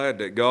Glad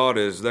that God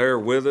is there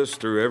with us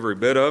through every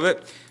bit of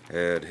it.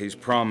 And He's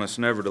promised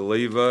never to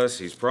leave us.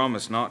 He's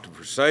promised not to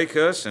forsake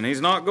us, and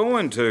He's not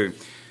going to.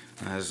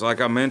 As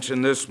like I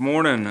mentioned this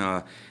morning,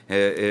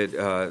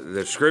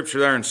 the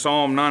scripture there in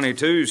Psalm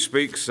 92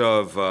 speaks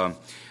of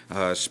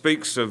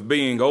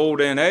being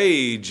old in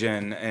age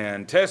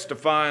and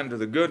testifying to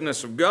the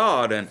goodness of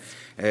God.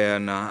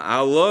 And I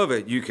love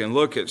it. You can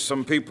look at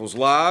some people's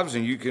lives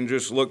and you can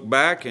just look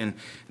back, and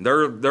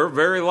their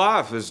very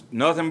life is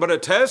nothing but a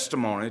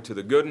testimony to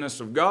the goodness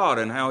of God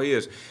and how He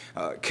has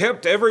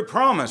kept every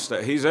promise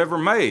that He's ever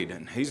made.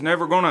 And He's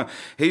never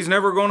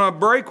gonna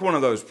break one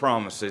of those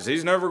promises.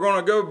 He's never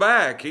gonna go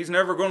back. He's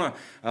not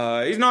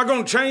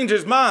gonna change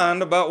His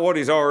mind about what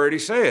He's already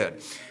said.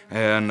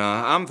 And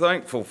I'm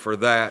thankful for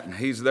that. And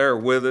He's there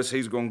with us.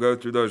 He's going to go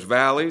through those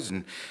valleys.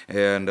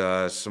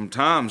 And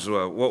sometimes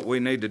what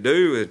we need to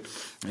do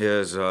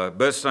is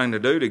best thing to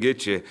do to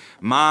get your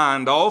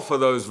mind off of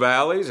those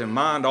valleys and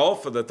mind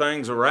off of the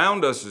things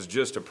around us is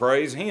just to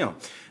praise Him.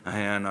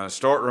 And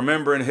start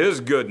remembering His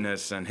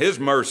goodness and His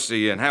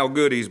mercy and how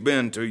good He's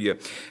been to you.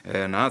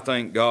 And I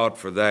thank God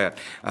for that.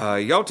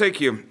 Y'all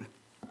take your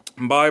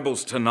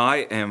Bibles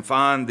tonight and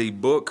find the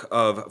book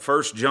of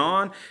 1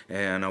 John,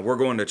 and we're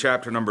going to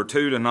chapter number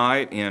 2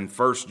 tonight in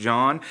 1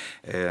 John,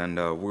 and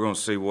we're going to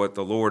see what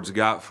the Lord's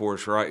got for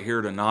us right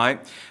here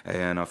tonight.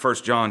 And 1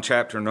 John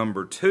chapter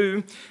number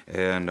 2,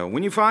 and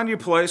when you find your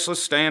place,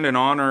 let's stand in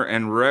honor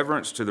and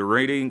reverence to the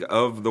reading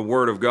of the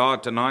Word of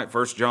God tonight.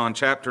 1 John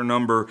chapter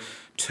number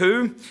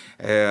 2,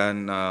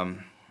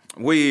 and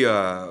we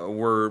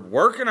were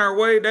working our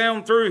way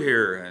down through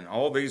here and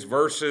all these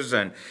verses,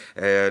 and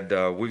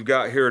we've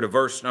got here to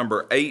verse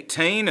number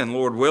 18, and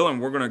Lord willing,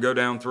 we're going to go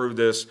down through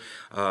this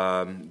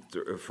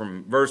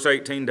from verse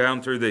 18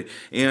 down through the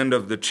end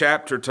of the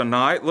chapter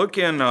tonight. Look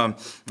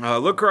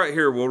right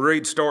here. We'll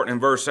read starting in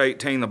verse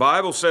 18. The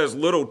Bible says,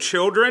 "Little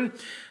children,"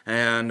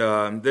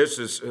 and this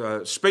is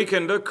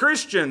speaking to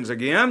Christians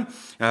again,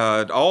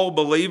 all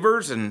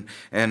believers, and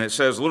it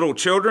says, "Little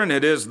children,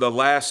 it is the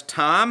last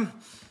time.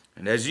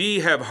 And as ye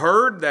have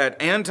heard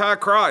that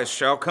Antichrist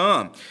shall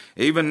come,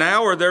 even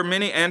now are there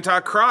many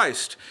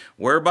Antichrists,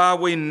 whereby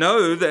we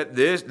know that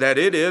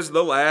it is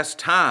the last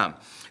time.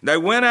 They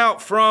went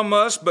out from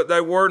us, but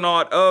they were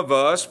not of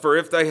us, for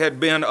if they had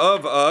been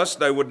of us,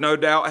 they would no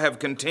doubt have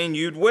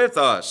continued with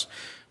us.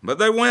 But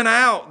they went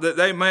out that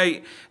they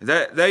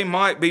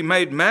might be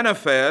made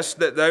manifest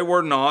that they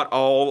were not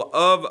all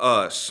of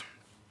us."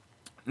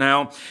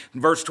 Now,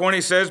 verse 20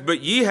 says,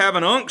 "But ye have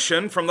an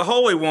unction from the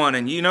Holy One,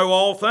 and ye know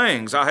all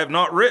things. I have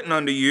not written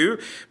unto you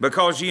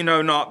because ye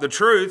know not the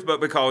truth,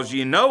 but because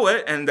ye know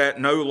it, and that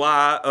no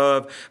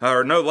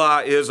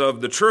lie is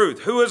of the truth.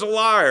 Who is a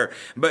liar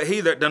but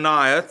he that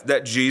denieth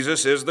that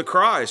Jesus is the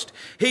Christ?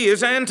 He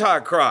is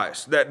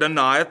Antichrist, that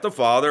denieth the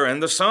Father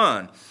and the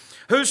Son.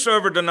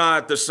 Whosoever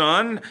denieth the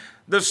Son,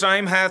 the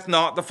same hath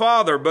not the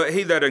Father, but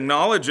he that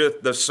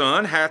acknowledgeth the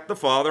Son hath the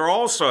Father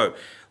also.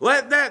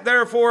 Let that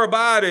therefore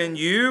abide in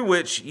you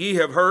which ye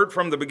have heard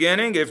from the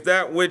beginning. If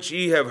that which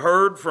ye have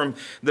heard from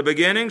the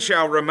beginning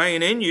shall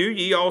remain in you,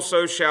 ye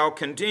also shall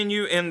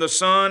continue in the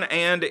Son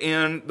and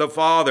in the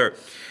Father.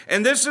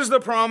 And this is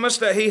the promise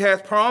that He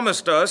hath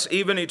promised us,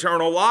 even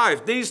eternal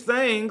life. These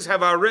things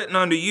have I written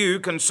unto you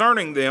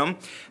concerning them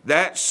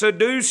that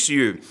seduce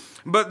you.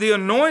 But the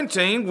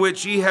anointing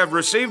which ye have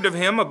received of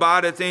Him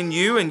abideth in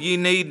you, and ye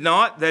need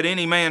not that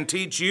any man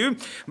teach you.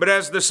 But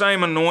as the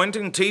same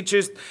anointing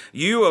teacheth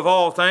you of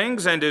all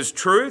things, and is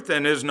truth,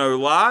 and is no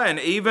lie, and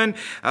even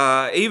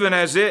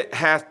as it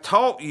hath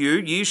taught you,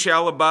 ye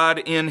shall abide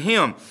in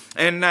Him.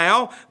 And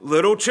now,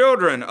 little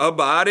children,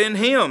 abide in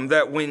Him,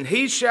 that when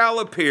He shall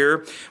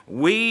appear,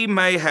 we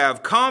may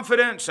have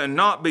confidence and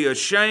not be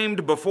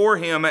ashamed before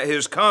Him at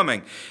His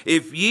coming.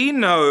 If ye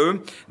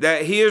know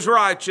that He is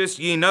righteous,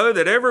 ye know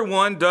that everyone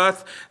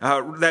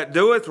that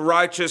doeth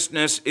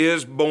righteousness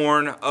is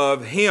born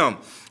of Him."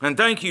 And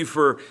thank you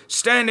for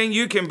standing.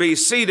 You can be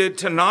seated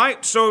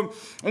tonight. So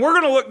we're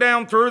going to look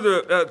down through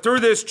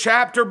this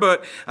chapter,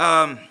 but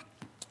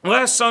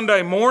last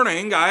Sunday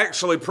morning, I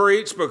actually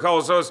preached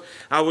because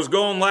I was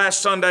going last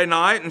Sunday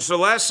night. And so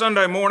last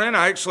Sunday morning,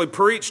 I actually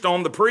preached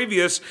on the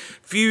previous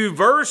few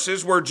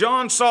verses where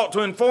John sought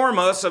to inform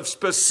us of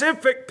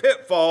specific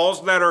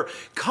pitfalls that are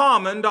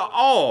common to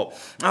all,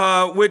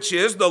 which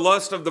is the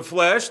lust of the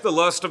flesh, the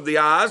lust of the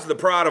eyes, the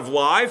pride of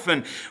life.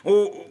 And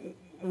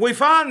we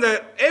find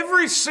that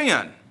every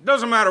sin,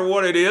 doesn't matter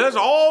what it is,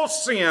 all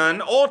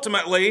sin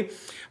ultimately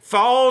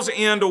falls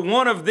into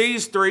one of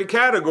these three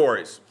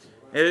categories.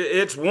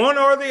 It's one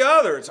or the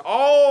other. It's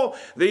all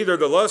either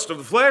the lust of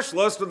the flesh,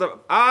 lust of the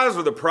eyes,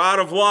 or the pride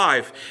of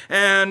life.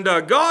 And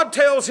God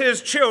tells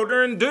His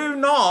children, do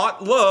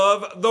not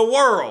love the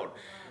world.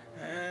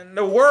 And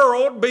the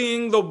world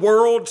being the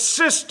world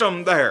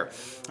system there.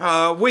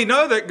 We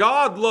know that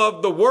God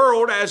loved the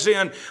world as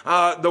in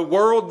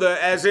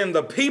as in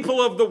the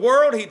people of the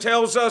world. He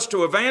tells us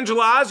to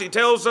evangelize. He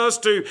tells us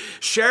to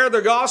share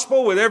the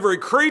gospel with every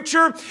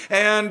creature.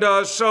 And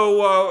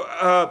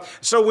so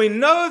we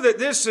know that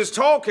this is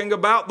talking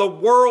about the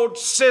world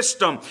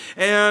system.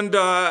 And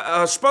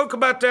I spoke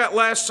about that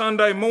last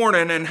Sunday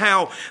morning and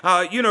how,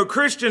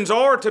 Christians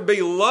are to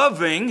be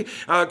loving.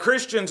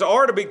 Christians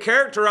are to be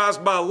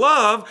characterized by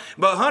love.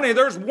 But honey,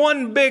 there's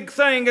one big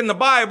thing in the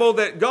Bible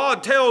that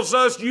God tells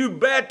us you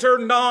better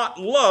not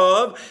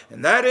love,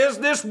 and that is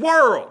this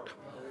world.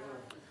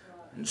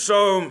 And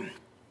so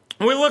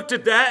we looked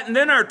at that, and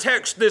then our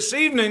text this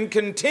evening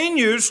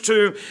continues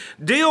to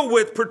deal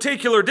with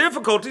particular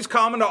difficulties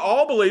common to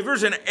all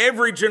believers in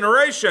every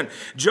generation.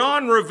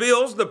 John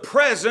reveals the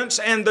presence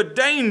and the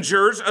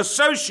dangers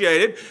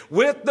associated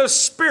with the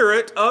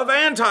spirit of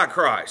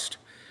Antichrist.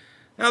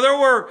 Now,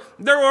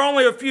 there were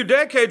only a few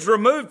decades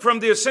removed from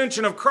the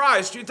ascension of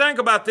Christ. You think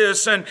about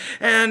this, and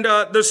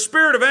the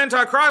spirit of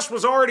Antichrist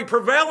was already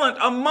prevalent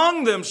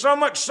among them, so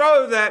much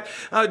so that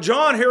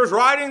John here is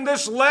writing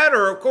this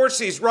letter. Of course,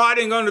 he's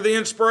writing under the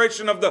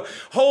inspiration of the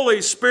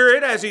Holy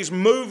Spirit as he's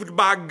moved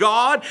by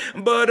God,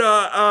 but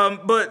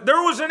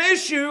there was an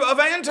issue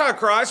of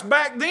Antichrist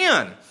back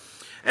then.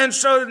 And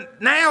so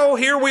now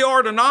here we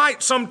are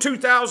tonight, some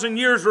 2,000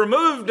 years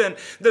removed, and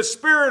the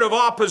spirit of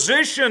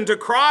opposition to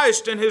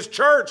Christ and His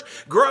church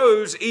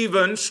grows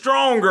even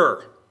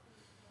stronger.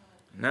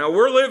 Now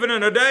we're living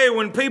in a day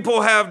when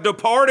people have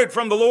departed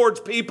from the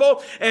Lord's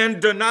people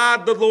and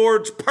denied the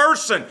Lord's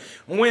person.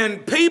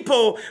 When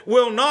people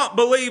will not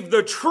believe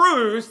the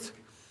truth,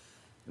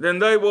 then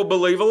they will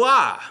believe a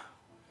lie.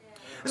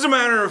 As a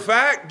matter of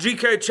fact,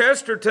 G.K.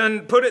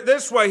 Chesterton put it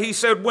this way. He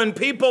said, when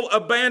people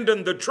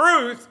abandon the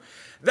truth,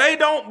 they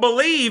don't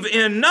believe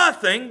in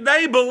nothing,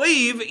 they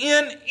believe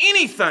in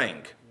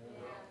anything.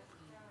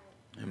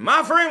 And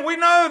my friend, we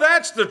know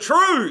that's the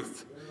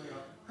truth.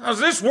 Because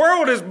this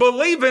world is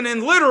believing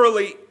in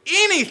literally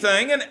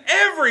anything and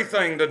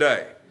everything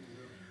today.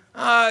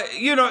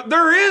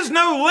 There is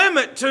no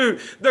limit to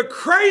the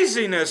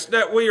craziness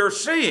that we are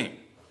seeing.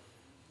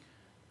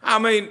 I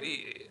mean,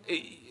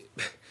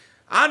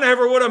 I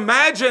never would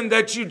imagine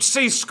that you'd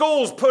see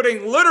schools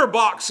putting litter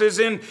boxes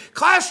in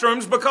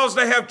classrooms because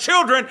they have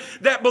children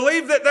that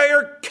believe that they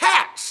are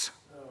cats.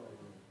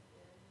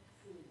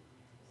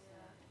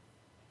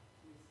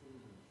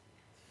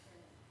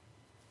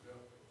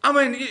 I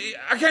mean,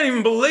 I can't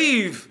even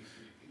believe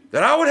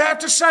that I would have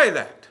to say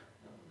that.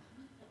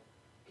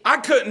 I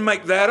couldn't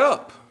make that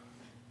up.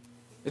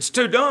 It's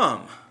too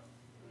dumb.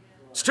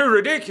 It's too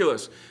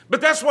ridiculous.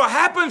 But that's what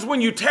happens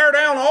when you tear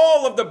down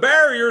all of the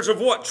barriers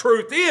of what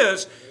truth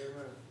is.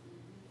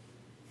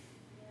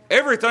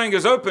 Everything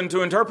is open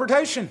to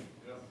interpretation.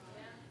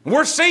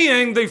 We're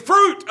seeing the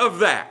fruit of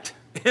that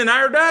in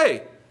our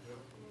day.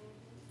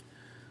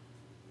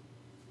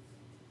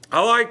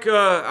 I like,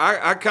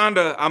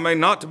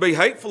 not to be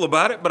hateful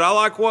about it, but I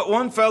like what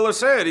one fella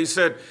said. He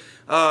said,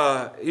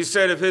 I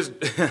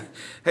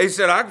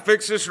can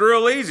fix this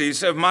real easy. He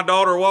said, if my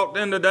daughter walked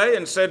in today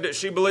and said that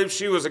she believed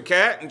she was a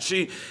cat and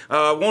she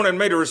wanted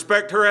me to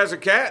respect her as a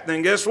cat,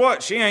 then guess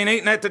what? She ain't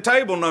eating at the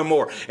table no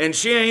more. And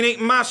she ain't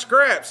eating my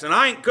scraps. And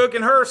I ain't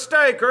cooking her a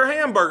steak or a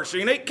hamburger. She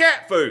can eat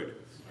cat food.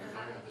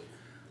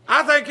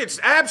 I think it's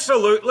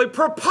absolutely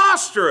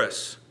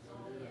preposterous.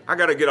 I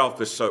got to get off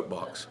this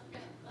soapbox.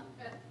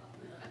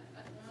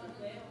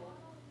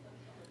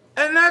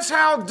 And that's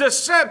how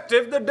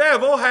deceptive the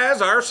devil has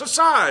our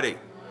society.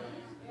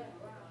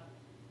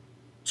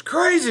 It's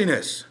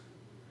craziness.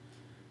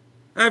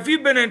 Now, if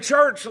you've been in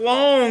church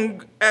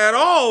long at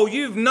all,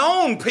 you've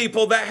known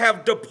people that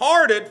have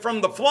departed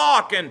from the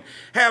flock and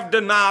have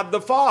denied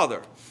the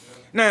Father.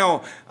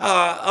 Now,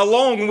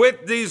 along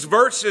with these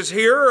verses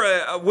here,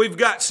 we've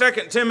got 2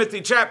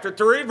 Timothy chapter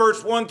 3,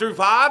 verse 1 through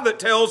 5, that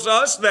tells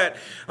us that,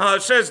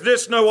 says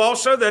this, know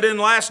also that in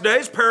last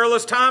days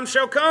perilous times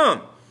shall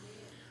come.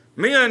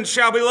 Men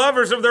shall be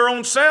lovers of their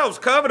own selves,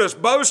 covetous,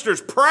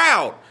 boasters,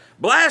 proud,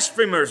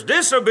 blasphemers,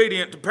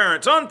 disobedient to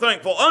parents,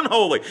 unthankful,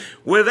 unholy,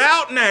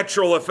 without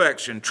natural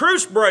affection,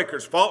 truce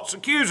breakers, false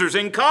accusers,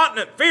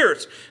 incontinent,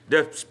 fierce,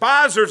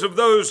 despisers of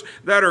those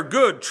that are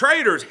good,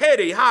 traitors,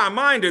 heady,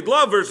 high-minded,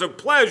 lovers of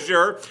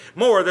pleasure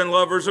more than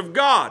lovers of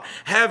God,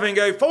 having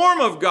a form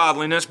of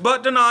godliness,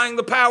 but denying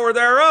the power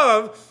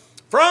thereof.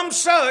 From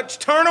such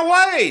turn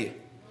away.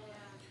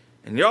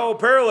 And y'all,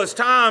 perilous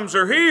times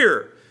are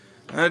here.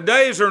 The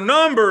days are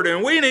numbered,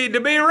 and we need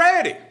to be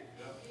ready.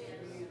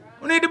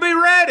 We need to be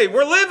ready.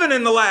 We're living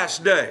in the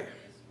last day.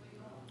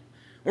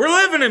 We're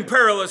living in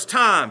perilous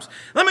times.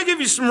 Let me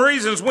give you some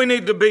reasons we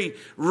need to be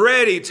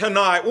ready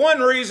tonight. One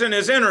reason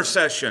is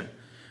intercession.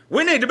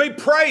 We need to be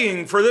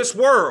praying for this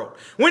world.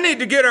 We need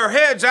to get our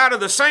heads out of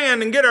the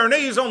sand and get our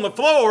knees on the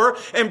floor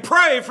and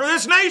pray for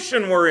this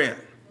nation we're in.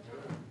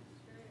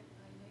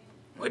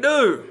 We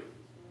do.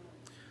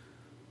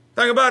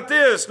 Think about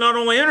this, not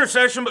only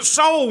intercession, but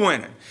soul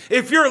winning.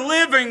 If you're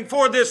living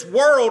for this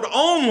world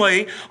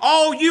only,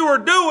 all you are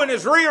doing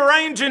is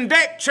rearranging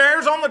deck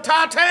chairs on the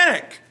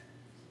Titanic.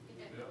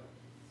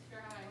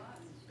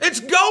 It's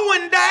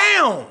going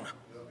down.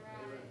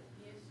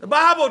 The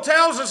Bible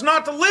tells us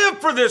not to live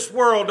for this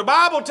world. The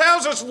Bible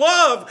tells us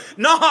love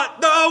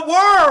not the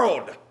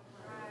world.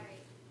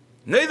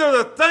 Neither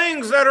the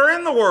things that are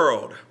in the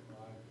world.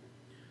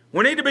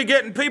 We need to be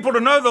getting people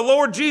to know the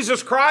Lord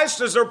Jesus Christ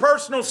as their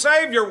personal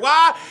Savior.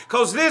 Why?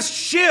 Because this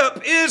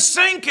ship is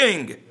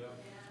sinking.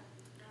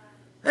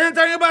 And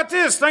think about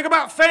this. Think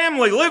about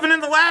family. Living in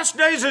the last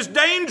days is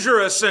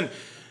dangerous. And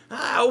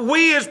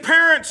we as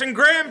parents and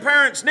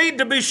grandparents need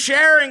to be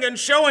sharing and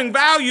showing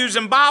values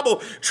and Bible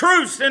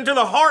truths into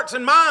the hearts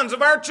and minds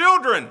of our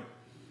children.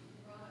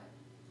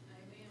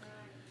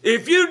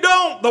 If you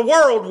don't, the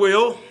world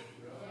will.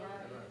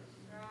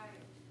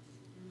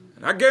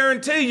 I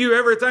guarantee you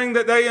everything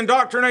that they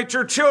indoctrinate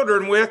your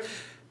children with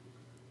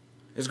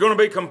is going to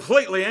be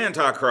completely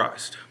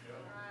antichrist.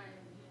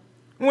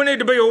 We need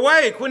to be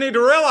awake. We need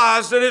to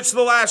realize that it's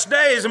the last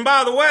days. And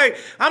by the way,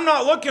 I'm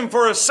not looking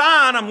for a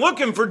sign. I'm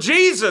looking for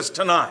Jesus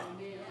tonight.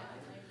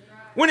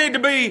 We need to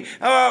be,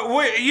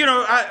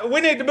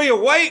 we need to be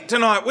awake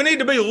tonight. We need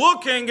to be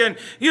looking. And,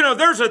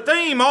 there's a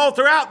theme all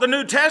throughout the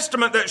New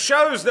Testament that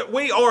shows that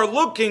we are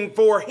looking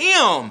for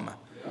Him.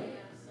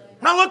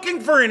 Not looking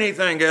for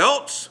anything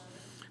else.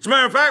 As a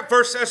matter of fact,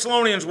 1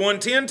 Thessalonians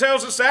 1:10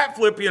 tells us that,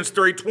 Philippians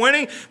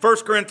 3:20,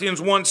 1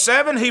 Corinthians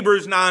 1:7,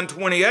 Hebrews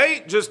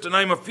 9:28, just to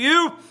name a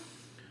few.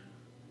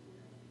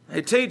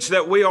 They teach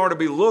that we are to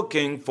be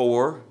looking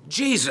for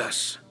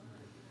Jesus.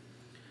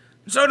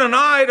 So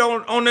tonight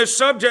on this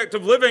subject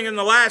of living in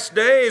the last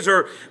days,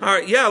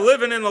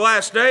 living in the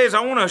last days, I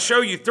want to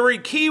show you 3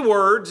 key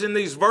words in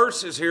these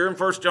verses here in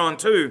 1 John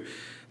 2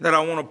 that I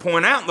want to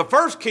point out. And the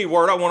first key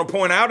word I want to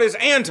point out is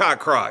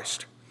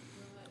Antichrist.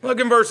 Look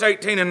in verse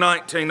 18 and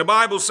 19. The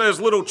Bible says,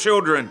 little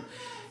children,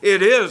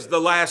 it is the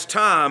last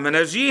time. And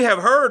as ye have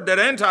heard that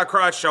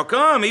Antichrist shall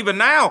come, even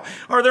now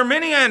are there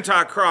many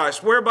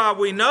Antichrists, whereby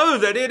we know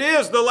that it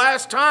is the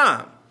last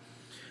time.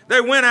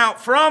 They went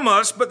out from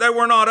us, but they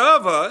were not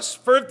of us.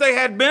 For if they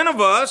had been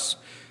of us,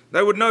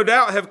 they would no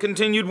doubt have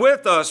continued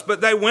with us. But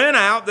they went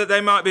out that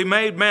they might be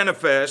made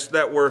manifest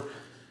that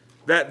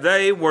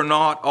they were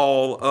not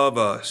all of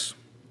us.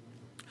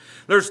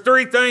 There's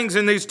 3 things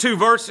in these 2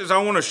 verses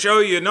I want to show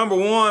you. Number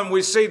 1,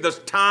 we see the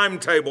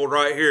timetable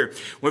right here.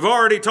 We've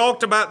already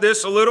talked about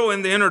this a little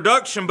in the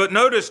introduction, but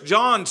notice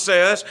John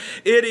says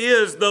it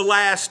is the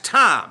last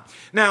time.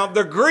 Now,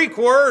 the Greek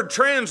word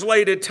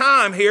translated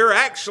time here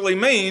actually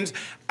means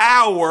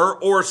hour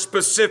or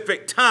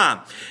specific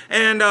time.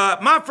 And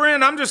my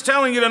friend, I'm just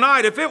telling you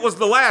tonight, if it was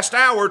the last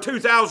hour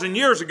 2,000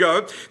 years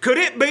ago, could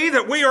it be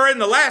that we are in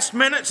the last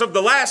minutes of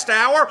the last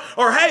hour?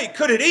 Or hey,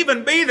 could it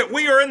even be that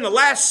we are in the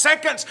last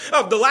seconds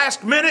of the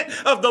last minute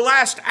of the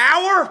last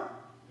hour?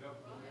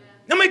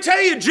 Let me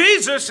tell you,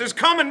 Jesus is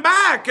coming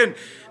back, and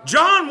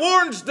John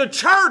warns the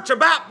church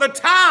about the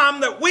time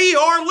that we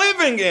are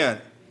living in.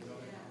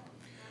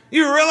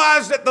 You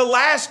realize that the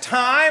last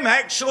time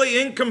actually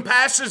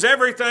encompasses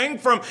everything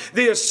from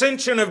the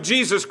ascension of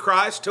Jesus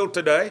Christ till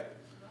today.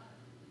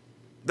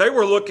 They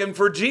were looking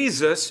for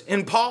Jesus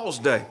in Paul's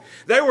day.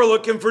 They were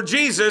looking for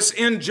Jesus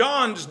in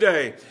John's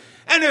day.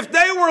 And if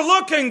they were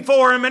looking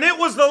for Him and it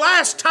was the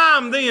last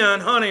time then,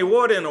 honey,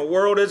 what in the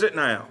world is it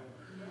now?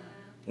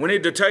 We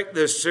need to take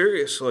this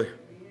seriously.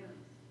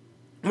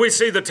 We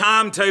see the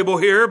timetable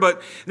here,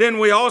 but then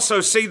we also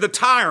see the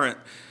tyrant.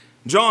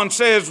 John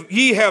says,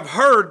 ye have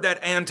heard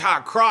that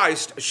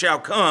Antichrist shall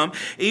come.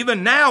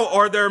 Even now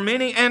are there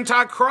many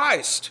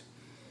Antichrist.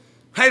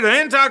 Hey, the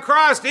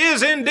Antichrist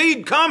is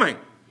indeed coming.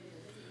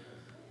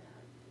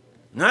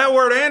 That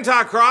word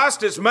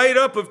Antichrist is made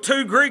up of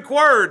 2 Greek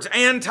words.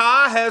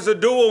 Anti has a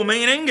dual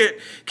meaning. It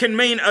can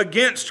mean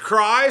against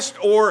Christ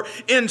or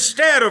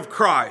instead of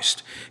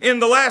Christ.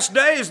 In the last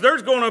days,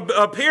 there's going to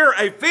appear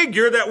a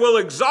figure that will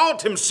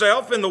exalt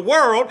himself in the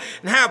world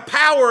and have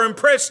power and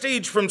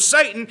prestige from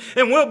Satan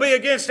and will be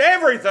against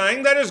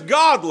everything that is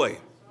godly.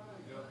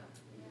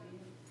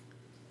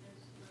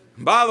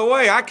 By the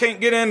way, I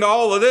can't get into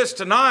all of this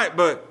tonight,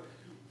 but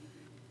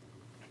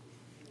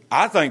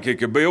I think it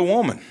could be a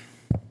woman.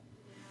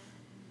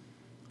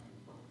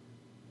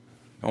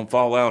 Don't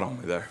fall out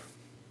on me there.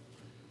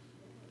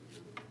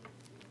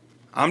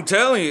 I'm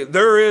telling you,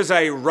 there is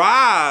a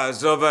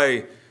rise of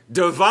a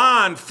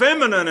divine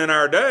feminine in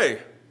our day.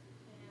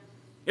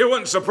 It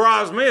wouldn't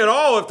surprise me at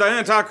all if the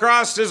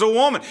Antichrist is a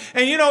woman.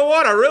 And you know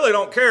what? I really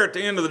don't care at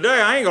the end of the day.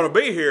 I ain't going to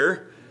be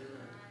here.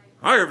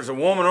 I don't care if it's a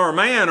woman or a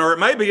man, or it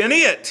may be an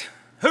it.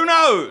 Who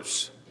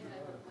knows?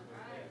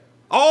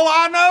 All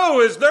I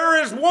know is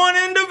there is one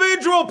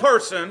individual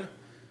person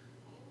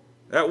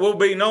that will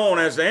be known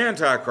as the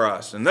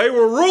Antichrist. And they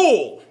will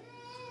rule.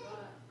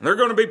 They're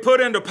going to be put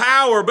into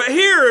power. But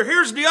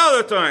here's the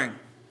other thing.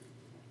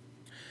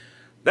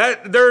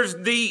 That there's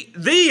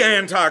the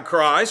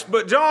Antichrist,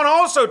 but John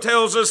also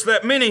tells us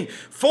that many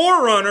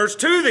forerunners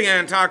to the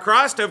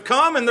Antichrist have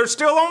come and they're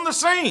still on the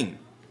scene.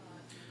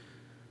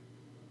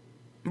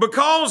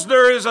 Because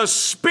there is a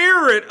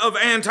spirit of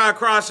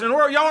Antichrist in the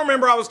world. Y'all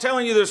remember I was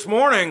telling you this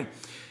morning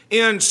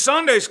in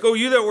Sunday school,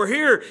 you that were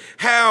here,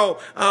 how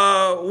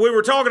we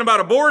were talking about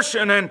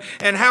abortion and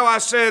how I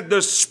said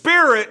the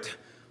spirit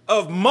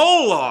of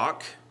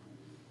Moloch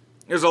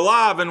is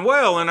alive and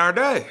well in our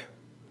day.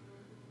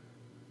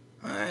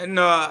 And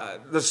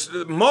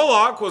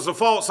Moloch was a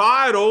false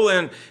idol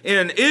in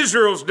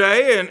Israel's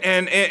day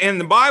and in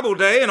the Bible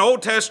day, in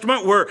Old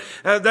Testament, where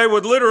they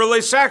would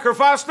literally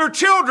sacrifice their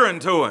children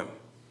to him.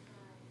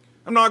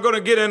 I'm not going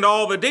to get into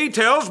all the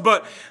details,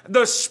 but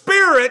the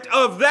spirit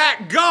of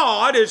that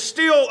God is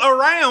still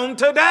around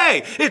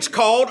today. It's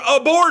called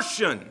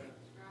abortion.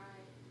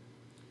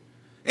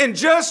 And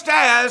just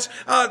as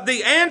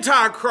the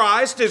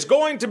Antichrist is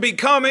going to be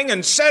coming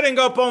and setting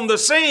up on the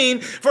scene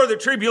for the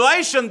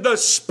tribulation, the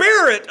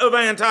spirit of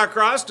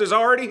Antichrist is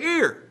already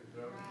here.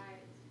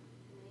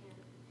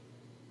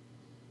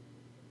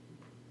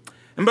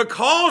 And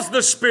because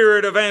the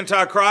spirit of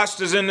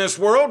Antichrist is in this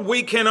world,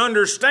 we can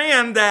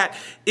understand that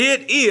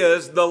it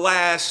is the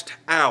last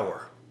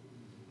hour.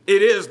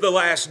 It is the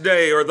last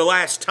day or the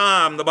last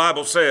time, the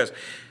Bible says.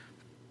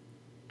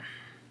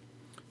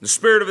 The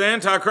spirit of the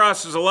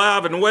Antichrist is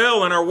alive and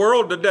well in our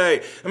world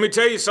today. Let me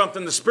tell you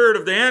something. The spirit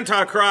of the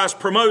Antichrist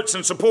promotes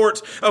and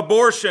supports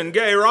abortion,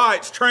 gay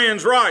rights,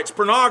 trans rights,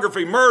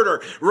 pornography,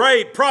 murder,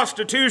 rape,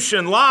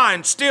 prostitution,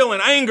 lying,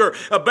 stealing, anger,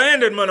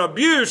 abandonment,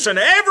 abuse, and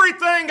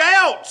everything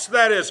else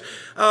that is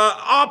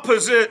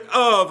opposite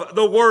of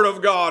the Word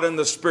of God and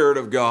the Spirit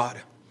of God.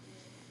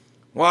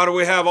 Why do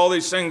we have all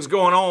these things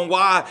going on?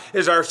 Why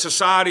is our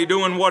society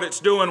doing what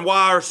it's doing?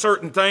 Why are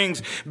certain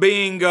things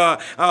being, why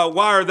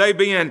are they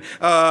being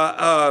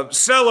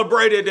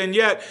celebrated and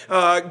yet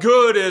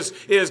good is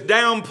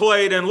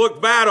downplayed and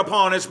looked bad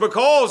upon? It's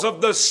because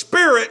of the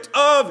spirit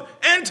of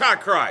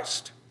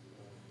Antichrist.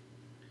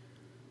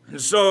 And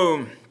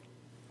so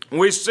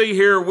we see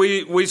here,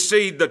 we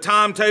see the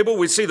timetable,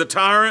 we see the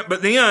tyrant,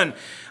 but then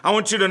I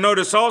want you to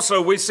notice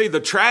also we see the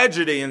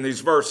tragedy in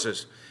these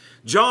verses.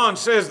 John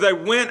says they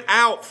went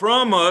out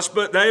from us,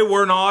 but they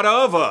were not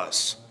of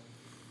us.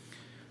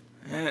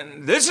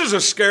 And this is a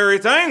scary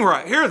thing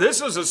right here.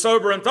 This is a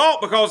sobering thought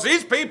because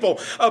these people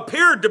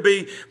appeared to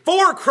be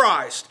for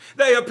Christ.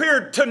 They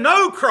appeared to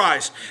know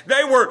Christ.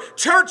 They were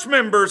church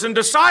members and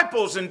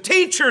disciples and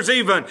teachers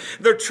even.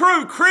 The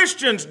true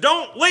Christians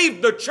don't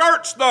leave the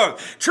church though.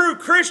 True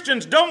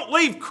Christians don't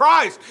leave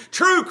Christ.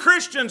 True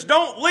Christians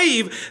don't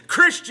leave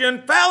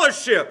Christian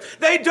fellowship.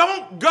 They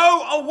don't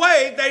go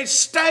away. They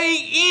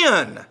stay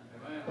in.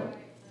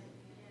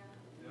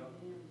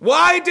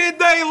 Why did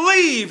they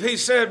leave? He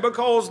said,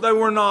 because they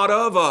were not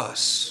of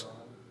us.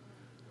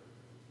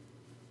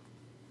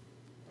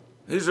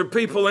 These are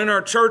people in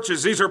our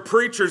churches. These are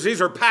preachers.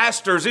 These are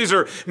pastors. These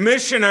are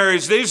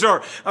missionaries. These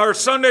are our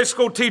Sunday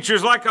school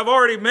teachers, like I've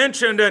already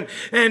mentioned.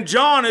 And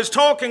John is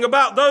talking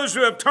about those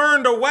who have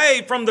turned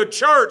away from the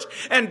church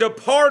and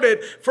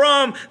departed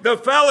from the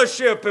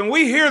fellowship. And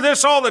we hear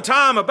this all the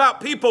time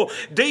about people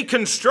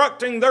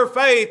deconstructing their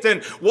faith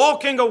and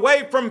walking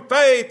away from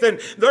faith, and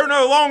they're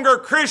no longer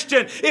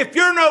Christian. If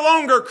you're no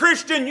longer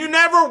Christian, you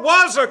never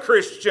was a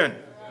Christian.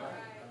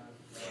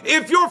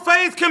 If your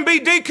faith can be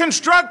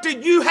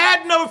deconstructed, you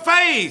had no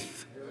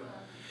faith.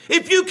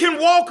 If you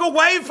can walk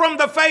away from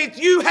the faith,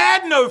 you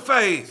had no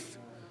faith.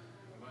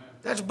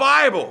 That's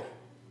Bible.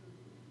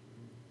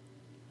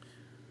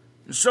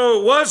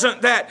 So it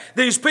wasn't that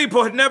these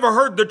people had never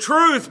heard the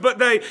truth, but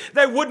they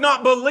would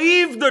not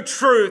believe the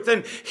truth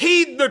and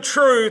heed the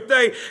truth.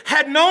 They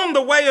had known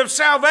the way of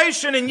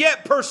salvation and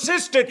yet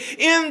persisted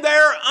in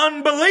their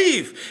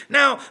unbelief.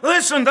 Now,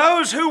 listen,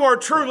 those who are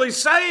truly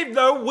saved,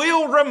 though,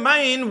 will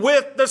remain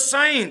with the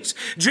saints.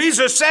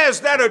 Jesus says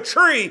that a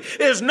tree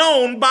is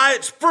known by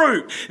its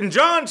fruit. And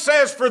John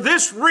says, for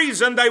this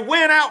reason, they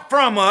went out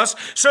from us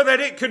so that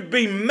it could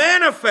be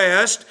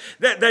manifest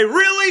that they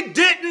really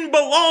didn't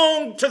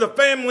belong to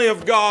the family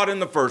of God in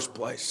the first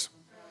place.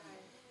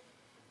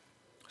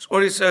 That's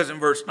what he says in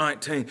verse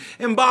 19.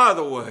 And by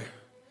the way,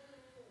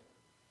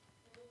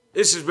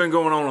 this has been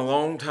going on a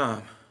long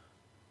time.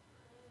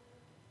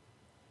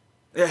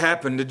 It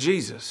happened to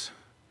Jesus.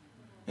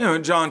 You know,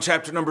 in John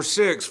chapter number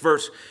 6,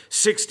 verse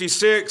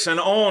 66 and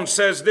on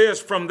says this,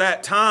 from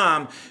that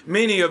time,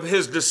 many of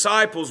his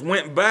disciples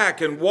went back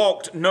and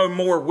walked no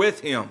more with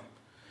him.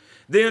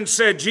 Then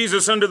said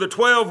Jesus unto the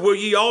 12, will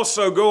ye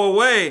also go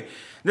away?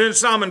 Then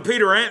Simon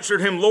Peter answered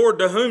him, Lord,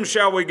 to whom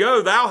shall we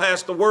go? Thou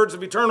hast the words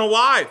of eternal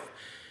life.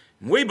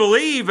 We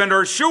believe and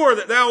are sure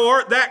that thou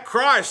art that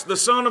Christ, the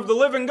Son of the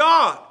living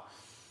God.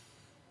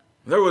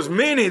 There was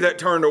many that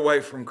turned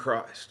away from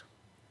Christ.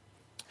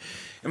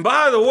 And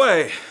by the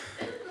way,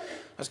 I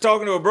was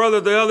talking to a brother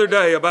the other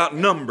day about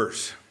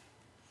numbers,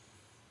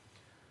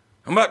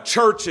 about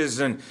churches,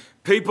 and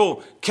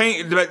people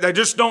they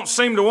just don't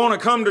seem to want to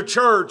come to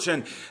church,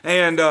 and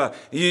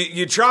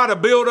you try to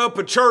build up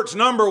a church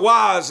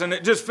number-wise, and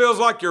it just feels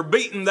like you're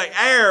beating the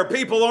air.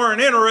 People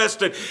aren't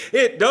interested.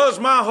 It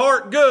does my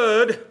heart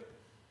good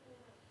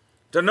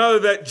to know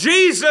that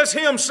Jesus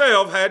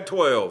himself had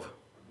 12.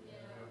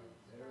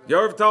 You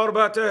ever thought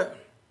about that?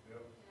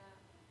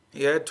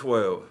 He had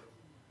 12.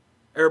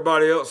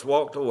 Everybody else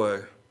walked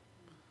away.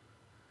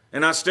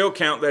 And I still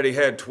count that he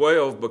had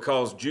 12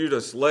 because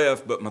Judas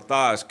left, but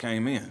Matthias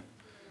came in.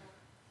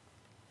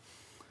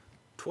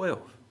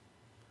 12.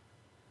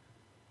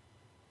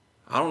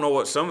 I don't know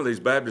what some of these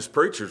Baptist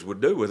preachers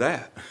would do with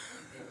that.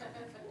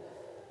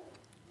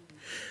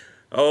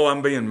 Oh,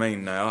 I'm being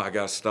mean now. I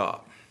got to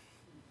stop.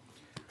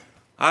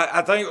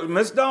 I think it was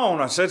Miss Dawn.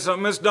 I said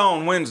something to Miss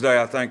Dawn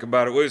Wednesday, I think,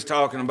 about it. We was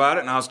talking about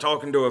it, and I was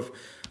talking to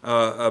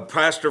a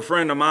pastor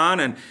friend of mine,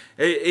 and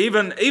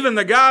even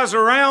the guys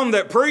around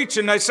that preach,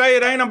 and they say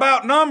it ain't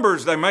about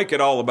numbers. They make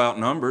it all about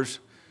numbers.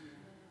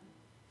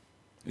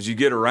 As you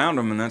get around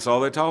them, and that's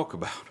all they talk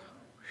about.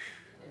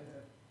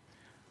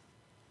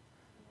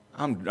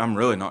 I'm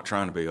really not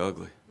trying to be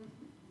ugly.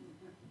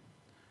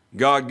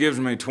 God gives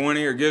me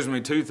 20 or gives me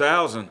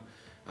 2,000.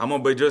 I'm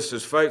going to be just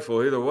as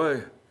faithful either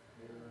way.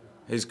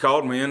 He's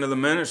called me into the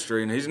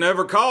ministry, and He's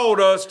never called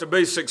us to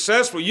be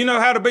successful. You know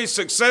how to be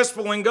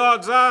successful in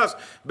God's eyes?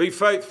 Be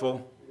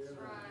faithful.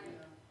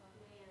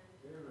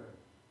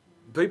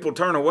 People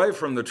turn away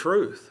from the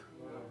truth.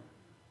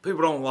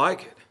 People don't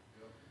like it.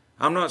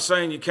 I'm not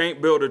saying you can't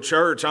build a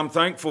church. I'm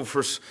thankful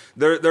for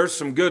there's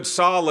some good,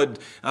 solid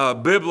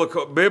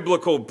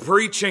biblical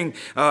preaching,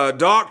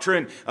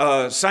 doctrine,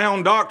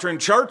 sound doctrine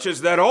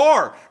churches that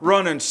are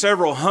running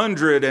several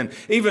hundred and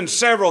even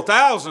several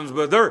thousands,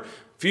 but they're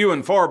few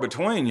and far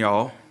between,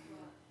 y'all.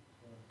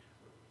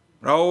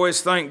 But I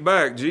always think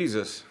back,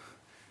 Jesus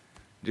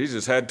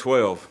had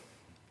 12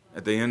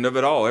 at the end of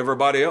it all.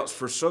 Everybody else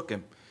forsook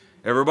Him.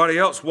 Everybody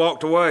else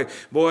walked away.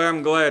 Boy,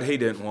 I'm glad He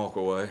didn't walk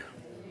away.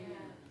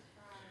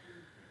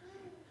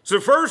 So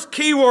the first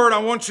key word I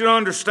want you to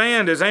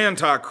understand is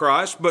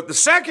Antichrist, but the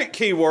second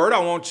key word I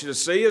want you to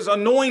see is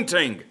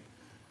anointing.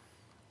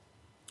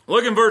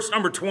 Look in verse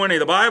number 20.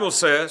 The Bible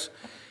says,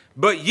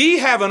 "But ye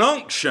have an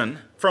unction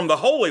from the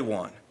Holy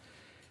One,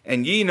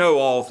 and ye know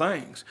all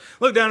things."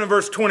 Look down in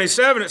verse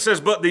 27. It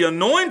says, "But the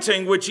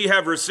anointing which ye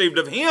have received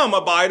of Him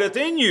abideth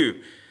in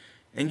you.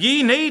 And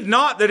ye need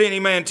not that any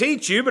man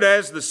teach you, but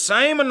as the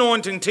same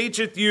anointing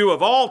teacheth you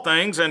of all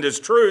things, and is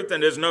truth,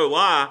 and is no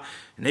lie,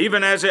 and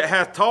even as it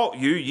hath taught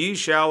you, ye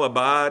shall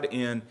abide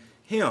in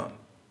Him."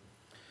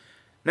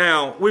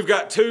 Now, we've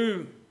got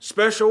two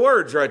special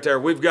words right there.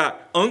 We've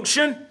got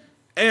unction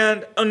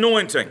and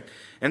anointing.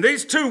 And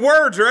these two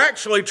words are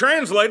actually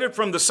translated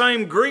from the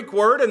same Greek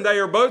word, and they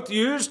are both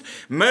used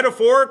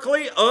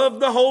metaphorically of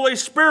the Holy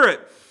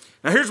Spirit.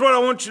 Now, here's what I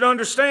want you to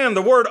understand.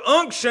 The word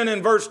unction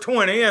in verse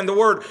 20 and the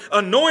word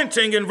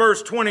anointing in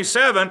verse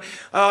 27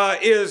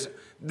 is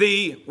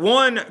the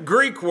one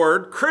Greek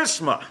word,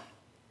 chrisma.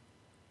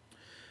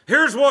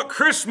 Here's what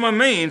chrisma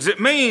means. It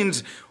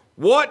means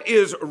what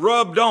is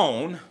rubbed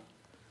on,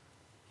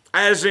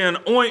 as in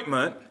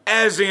ointment,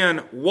 as in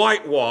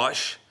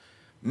whitewash.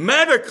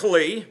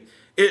 Medically,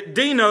 it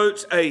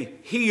denotes a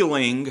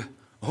healing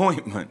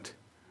ointment.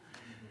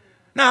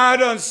 Now, I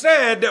done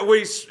said that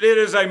it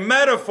is a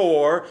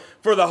metaphor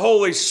for the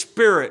Holy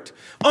Spirit.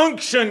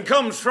 Unction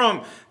comes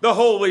from the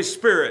Holy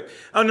Spirit.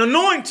 An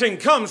anointing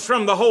comes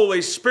from the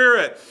Holy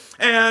Spirit.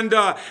 And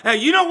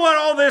you know what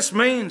all this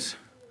means?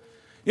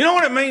 You know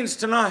what it means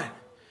tonight?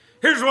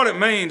 Here's what it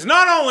means.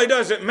 Not only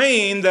does it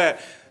mean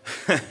that,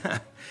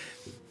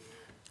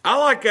 I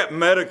like that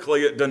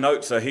medically it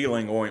denotes a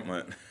healing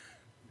ointment.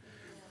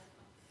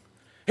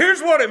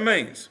 Here's what it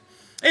means.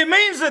 It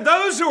means that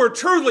those who are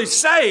truly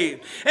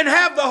saved and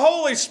have the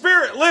Holy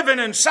Spirit living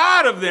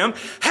inside of them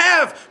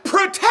have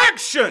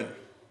protection.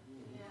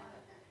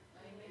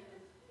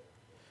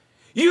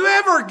 You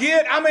ever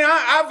get,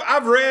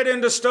 I've read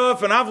into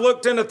stuff and I've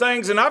looked into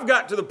things and I've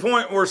got to the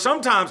point where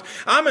sometimes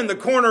I'm in the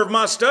corner of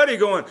my study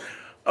going,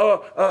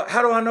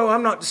 how do I know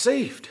I'm not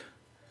deceived?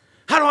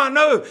 How do I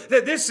know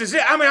that this is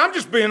it? I'm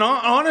just being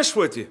honest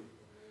with you.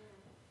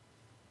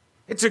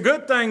 It's a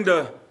good thing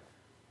to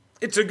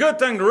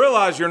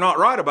realize you're not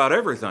right about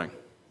everything.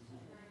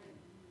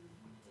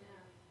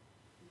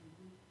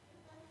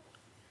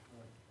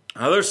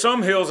 Now, there's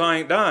some hills I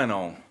ain't dying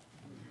on.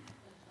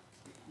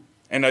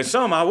 And there's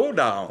some I will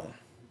die on.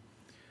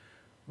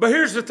 But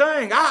here's the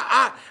thing.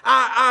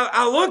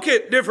 I look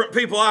at different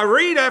people. I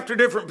read after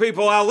different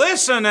people. I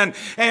listen. And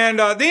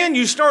then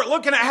you start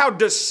looking at how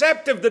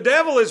deceptive the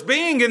devil is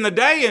being in the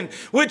day in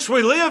which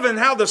we live and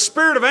how the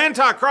spirit of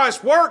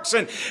Antichrist works.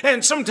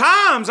 And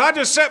sometimes I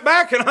just sit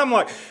back and I'm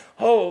like,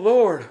 oh,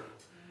 Lord,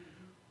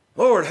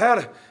 how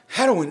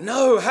do we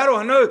know? How do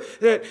I know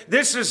that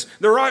this is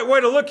the right way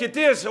to look at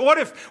this? What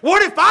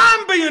if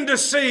I'm being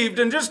deceived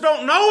and just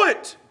don't know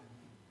it?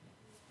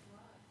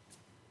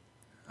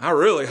 I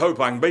really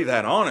hope I can be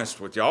that honest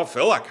with you. I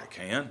feel like I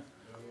can.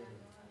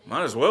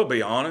 Might as well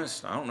be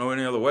honest. I don't know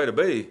any other way to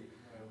be.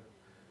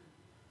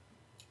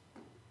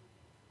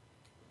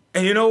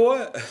 And you know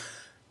what?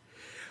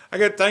 I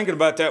got thinking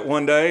about that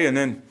one day, and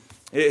then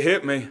it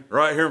hit me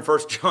right here in 1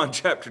 John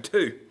chapter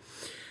 2.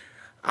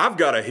 I've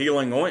got a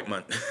healing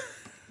ointment.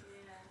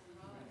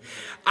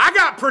 I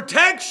got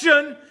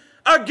protection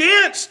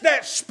against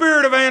that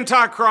spirit of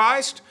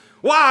Antichrist.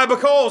 Why?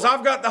 Because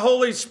I've got the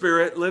Holy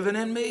Spirit living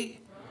in me.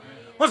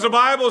 What does the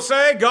Bible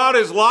say? God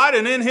is light,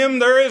 and in Him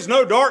there is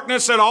no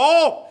darkness at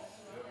all.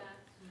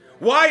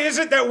 Why is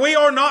it that we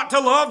are not to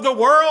love the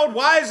world?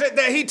 Why is it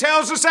that He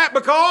tells us that?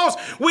 Because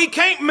we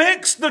can't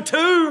mix the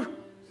two.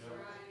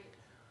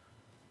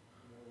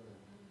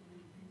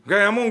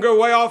 Okay, I'm going to go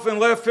way off in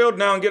left field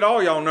now and get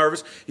all y'all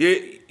nervous.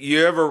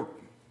 You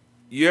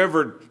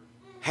ever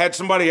had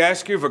somebody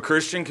ask you if a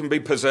Christian can be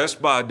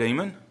possessed by a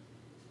demon?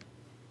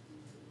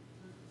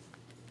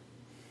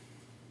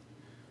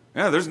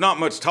 Yeah, there's not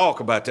much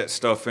talk about that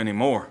stuff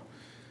anymore.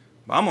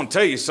 But I'm going to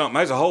tell you something.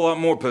 There's a whole lot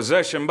more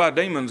possession by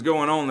demons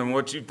going on than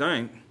what you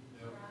think.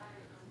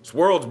 This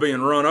world's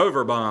being run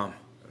over by them.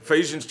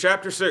 Ephesians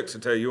chapter 6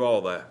 will tell you all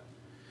that.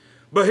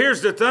 But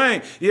here's the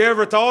thing. You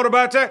ever thought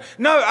about that?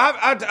 No,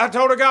 I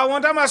told a guy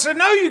one time, I said,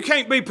 no, you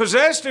can't be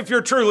possessed if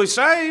you're truly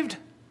saved.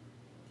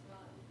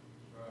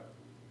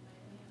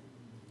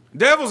 The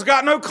devil's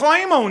got no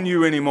claim on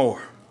you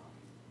anymore.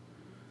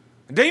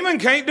 A demon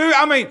can't do,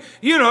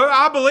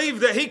 I believe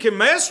that he can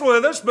mess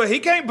with us, but he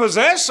can't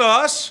possess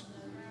us.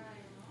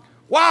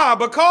 Why?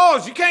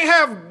 Because you can't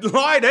have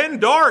light and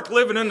dark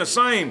living in the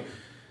same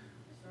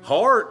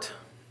heart.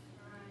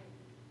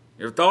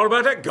 You ever thought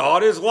about that?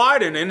 God is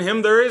light, and in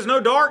Him there is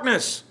no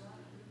darkness.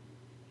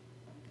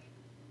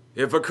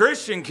 If a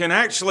Christian can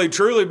actually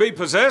truly be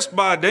possessed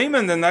by a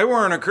demon, then they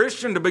weren't a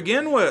Christian to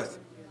begin with.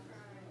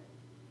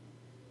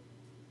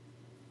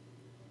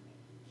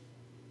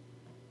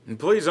 And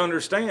please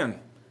understand,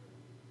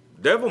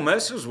 the devil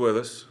messes with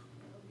us,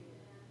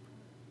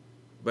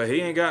 but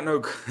he ain't got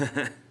no...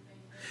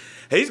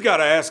 He's got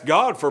to ask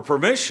God for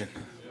permission.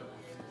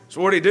 That's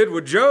what he did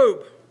with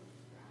Job.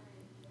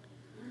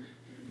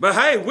 But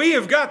hey, we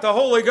have got the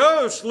Holy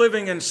Ghost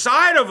living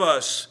inside of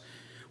us.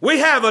 We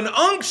have an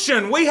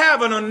unction. We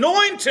have an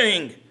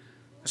anointing.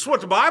 That's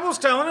what the Bible's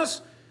telling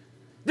us.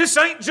 This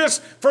ain't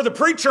just for the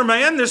preacher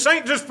man. This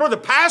ain't just for the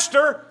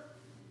pastor.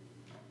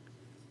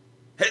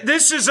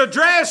 This is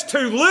addressed to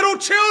little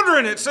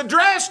children. It's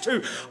addressed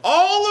to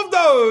all of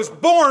those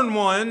born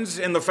ones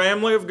in the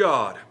family of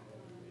God.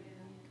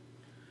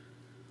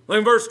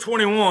 In verse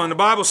 21, the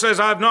Bible says,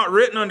 I have not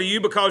written unto you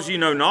because ye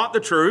know not the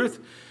truth,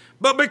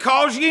 but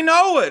because ye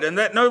know it, and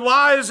that no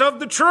lie is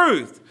of the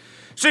truth.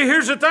 See,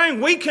 here's the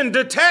thing. We can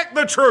detect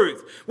the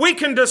truth. We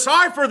can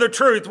decipher the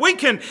truth. We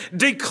can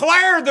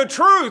declare the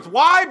truth.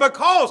 Why?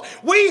 Because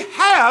we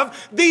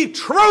have the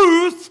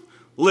truth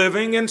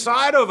living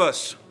inside of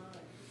us.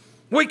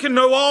 We can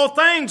know all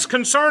things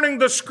concerning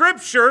the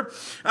Scripture.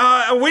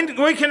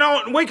 We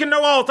can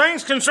know all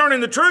things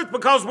concerning the truth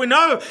because we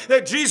know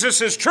that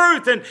Jesus is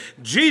truth and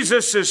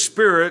Jesus'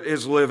 Spirit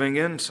is living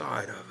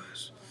inside of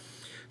us.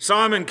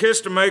 Simon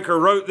Kistemaker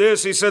wrote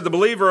this. He said, the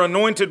believer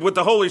anointed with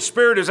the Holy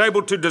Spirit is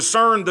able to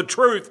discern the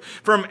truth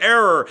from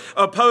error,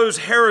 oppose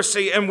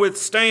heresy, and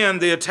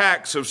withstand the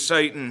attacks of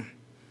Satan.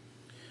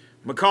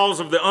 Because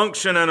of the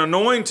unction and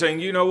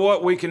anointing, you know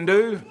what we can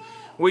do?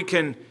 We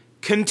can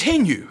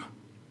continue.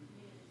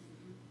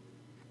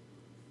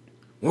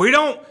 We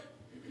don't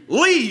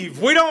leave.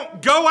 We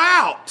don't go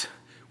out.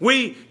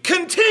 We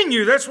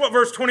continue. That's what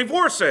verse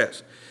 24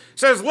 says. It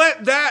says,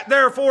 let that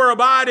therefore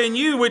abide in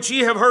you which ye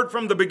have heard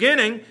from the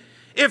beginning.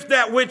 If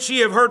that which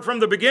ye have heard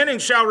from the beginning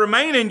shall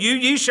remain in you,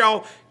 ye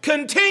shall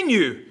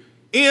continue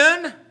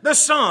in the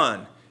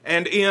Son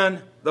and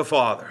in the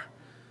Father.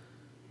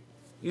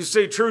 You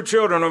see, true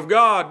children of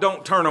God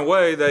don't turn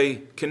away.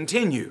 They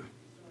continue.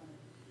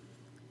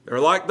 They're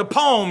like the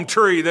palm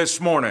tree this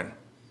morning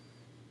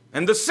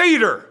and the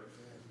cedar.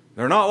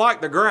 They're not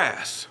like the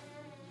grass.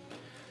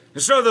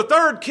 And so the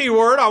third key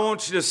word I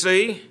want you to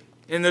see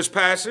in this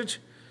passage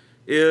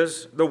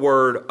is the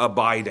word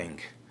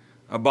abiding.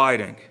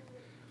 Abiding.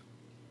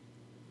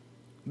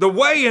 The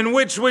way in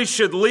which we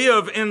should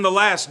live in the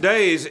last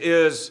days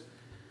is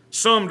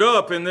summed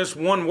up in this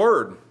one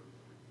word,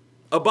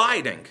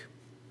 abiding.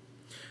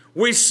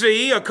 We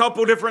see a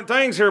couple different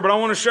things here, but I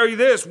want to show you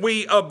this.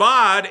 We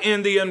abide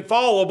in the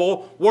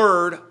infallible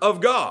Word of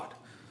God.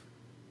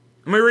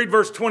 Let me read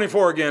verse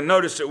 24 again.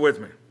 Notice it with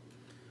me.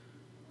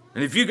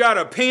 And if you got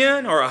a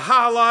pen or a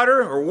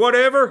highlighter or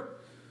whatever,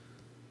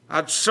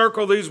 I'd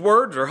circle these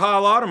words or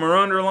highlight them or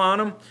underline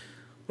them.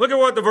 Look at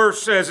what the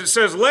verse says. It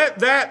says, let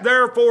that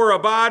therefore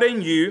abide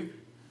in you,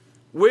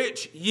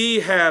 which ye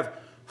have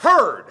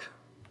heard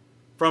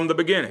from the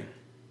beginning.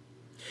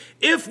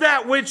 If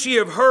that which ye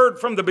have heard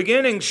from the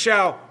beginning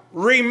shall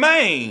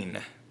remain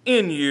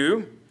in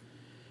you,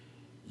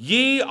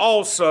 ye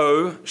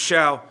also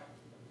shall,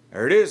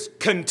 there it is,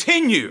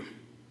 continue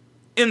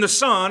in the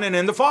Son and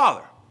in the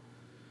Father.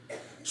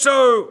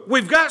 So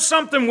we've got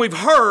something we've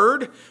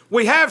heard.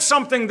 We have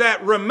something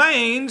that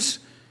remains.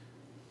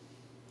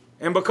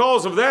 And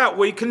because of that,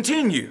 we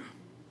continue.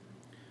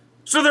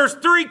 So there's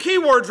three key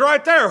words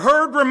right there.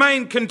 Heard,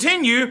 remain,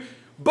 continue.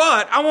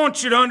 But I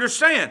want you to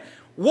understand,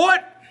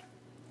 what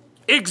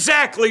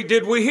exactly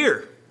did we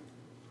hear?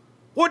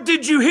 What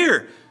did you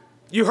hear?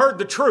 You heard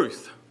the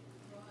truth.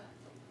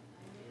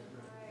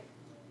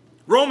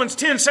 Romans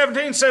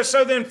 10:17 says,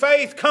 so then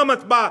faith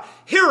cometh by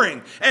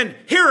hearing, and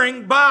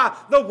hearing by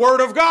the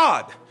word of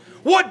God.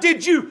 What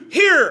did you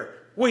hear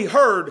we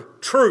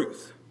heard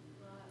truth.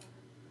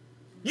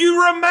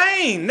 You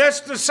remain.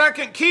 That's the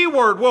second key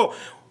word. Well,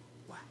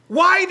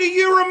 why do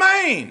you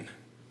remain?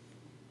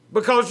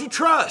 Because you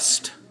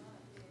trust.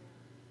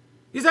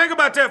 You think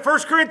about that. 1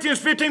 Corinthians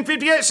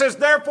 15:58 says,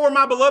 therefore,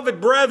 my beloved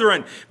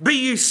brethren, be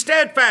ye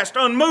steadfast,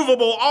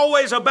 unmovable,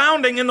 always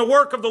abounding in the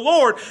work of the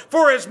Lord,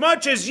 for as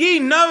much as ye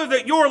know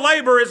that your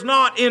labor is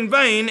not in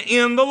vain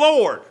in the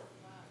Lord.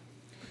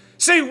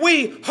 See,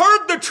 we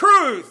heard the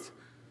truth,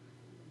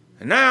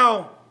 and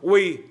now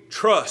we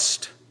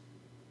trust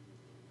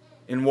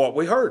in what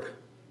we heard.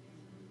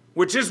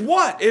 Which is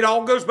what? It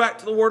all goes back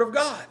to the Word of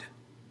God.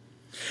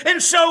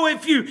 And so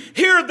if you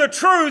hear the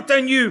truth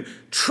and you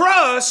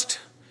trust,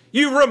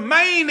 you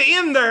remain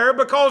in there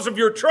because of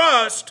your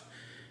trust,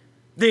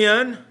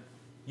 then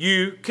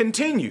you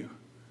continue.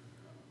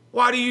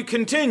 Why do you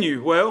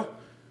continue? Well,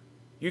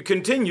 you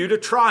continue to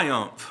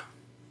triumph.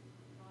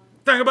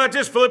 Think about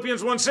this.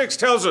 Philippians 1:6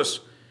 tells us,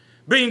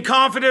 being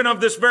confident of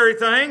this very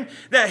thing,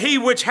 that he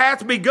which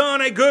hath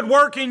begun a good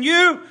work in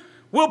you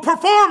will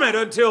perform it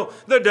until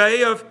the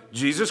day of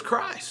Jesus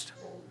Christ.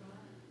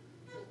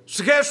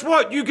 So guess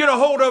what? You get a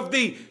hold of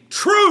the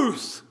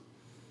truth.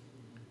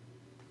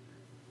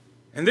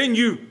 And then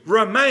you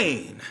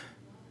remain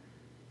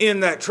in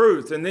that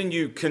truth. And then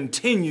you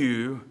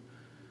continue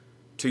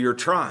to your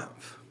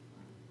triumph.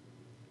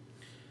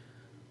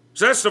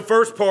 So that's the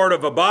first part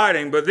of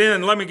abiding. But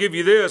then let me give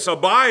you this.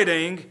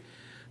 Abiding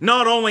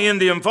not only in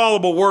the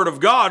infallible Word of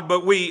God,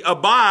 but we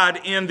abide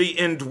in the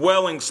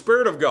indwelling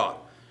Spirit of God.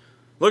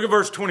 Look at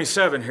verse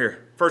 27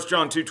 here. 1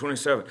 John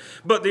 2:27.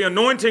 But the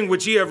anointing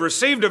which ye have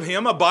received of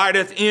him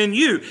abideth in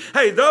you.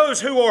 Hey,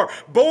 those who are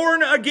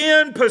born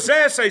again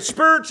possess a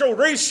spiritual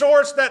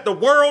resource that the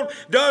world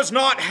does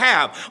not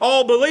have.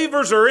 All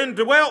believers are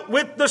indwelt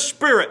with the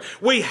Spirit.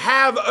 We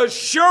have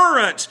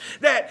assurance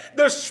that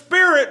the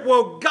Spirit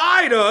will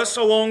guide us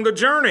along the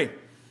journey.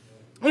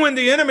 When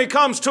the enemy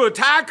comes to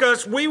attack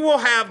us, we will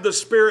have the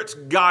Spirit's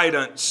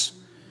guidance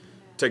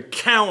to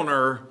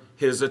counter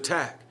his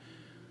attack.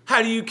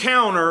 How do you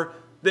counter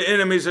the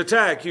enemy's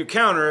attack? You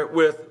counter it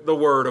with the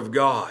Word of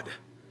God.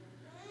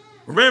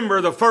 Remember,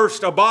 the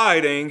first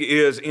abiding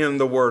is in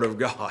the Word of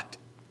God.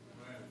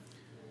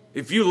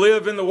 If you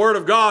live in the Word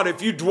of God,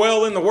 if you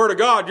dwell in the Word of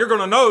God, you're going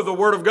to know the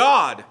Word of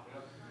God.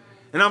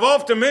 And I've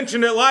often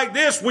mentioned it like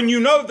this. When you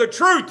know the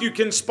truth, you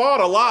can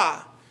spot a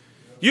lie.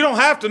 You don't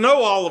have to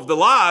know all of the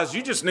lies.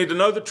 You just need to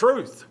know the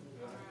truth.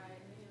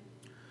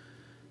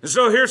 And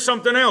so here's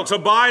something else.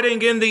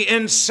 Abiding in the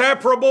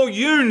inseparable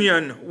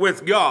union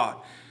with God.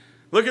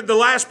 Look at the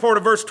last part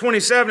of verse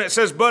 27. It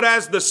says, but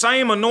as the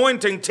same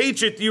anointing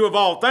teacheth you of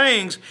all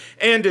things,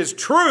 and is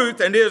truth,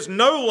 and is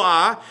no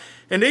lie,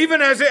 and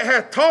even as it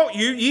hath taught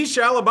you, ye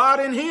shall abide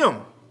in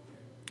him.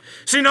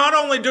 See, not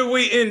only do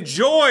we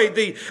enjoy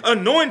the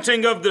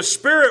anointing of the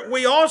Spirit,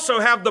 we also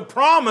have the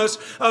promise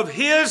of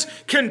His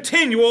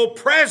continual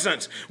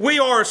presence. We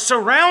are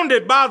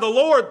surrounded by the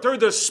Lord through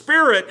the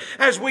Spirit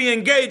as we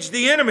engage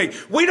the enemy.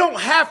 We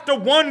don't have to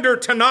wonder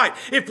tonight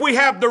if we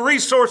have the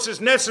resources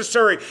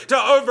necessary to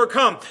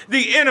overcome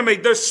the enemy.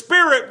 The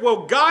Spirit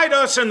will guide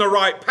us in the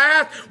right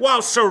path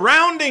while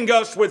surrounding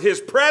us with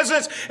His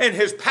presence and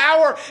His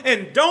power.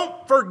 And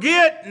don't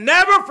forget,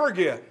 never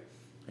forget,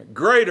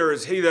 greater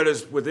is He that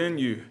is within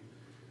you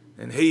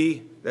than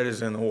he that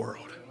is in the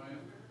world.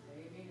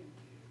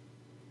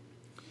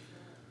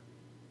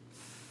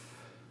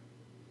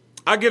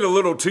 I get a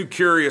little too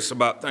curious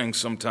about things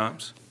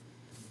sometimes.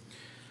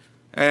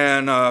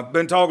 And I've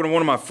been talking to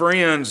one of my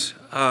friends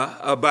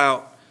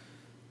about,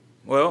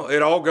 well,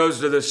 it all goes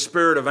to the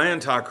spirit of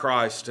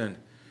Antichrist. And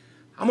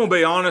I'm going to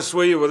be honest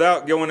with you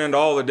without going into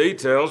all the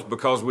details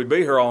because we'd be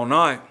here all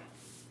night.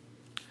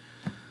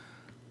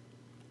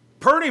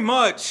 Pretty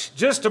much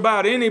just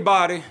about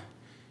anybody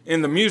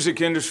in the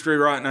music industry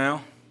right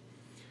now,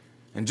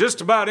 and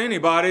just about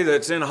anybody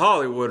that's in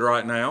Hollywood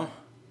right now,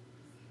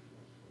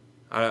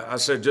 I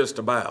said just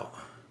about,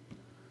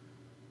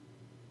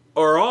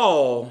 are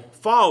all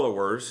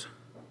followers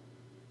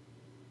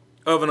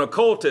of an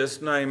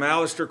occultist named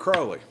Aleister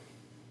Crowley.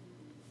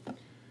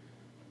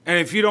 And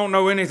if you don't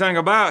know anything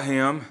about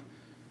him,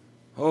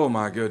 oh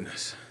my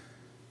goodness.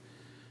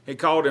 He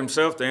called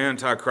himself the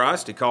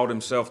Antichrist. He called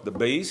himself the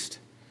Beast.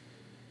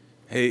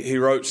 He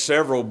wrote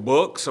several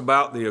books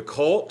about the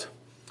occult.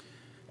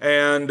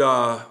 And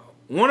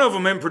one of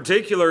them in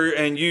particular,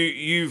 and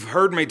you've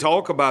heard me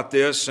talk about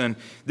this, and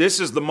this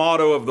is the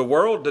motto of the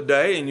world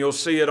today, and you'll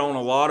see it on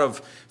a lot of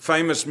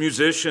famous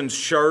musicians'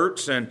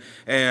 shirts and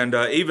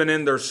even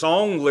in their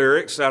song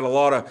lyrics that a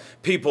lot of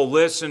people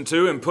listen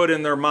to and put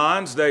in their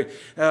minds.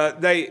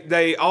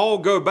 They all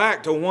go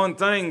back to one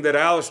thing that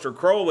Aleister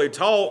Crowley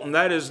taught, and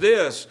that is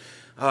this.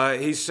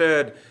 He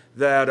said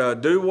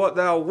that do what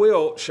thou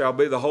wilt shall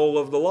be the whole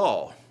of the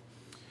law.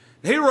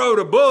 He wrote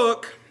a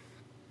book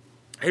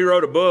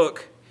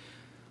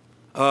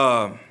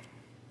that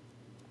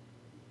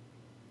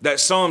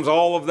sums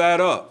all of that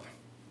up.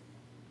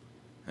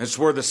 It's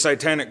where the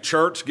Satanic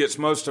Church gets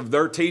most of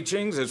their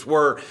teachings. It's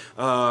where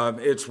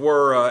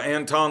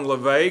Anton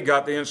LaVey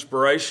got the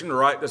inspiration to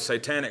write the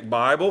Satanic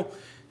Bible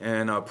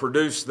and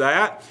produce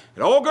that.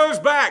 It all goes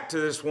back to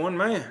this one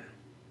man.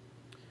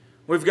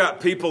 We've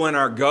got people in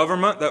our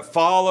government that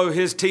follow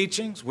his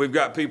teachings. We've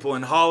got people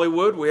in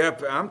Hollywood.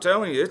 I'm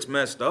telling you, it's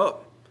messed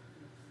up.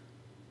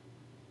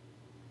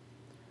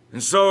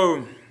 And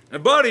so a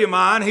buddy of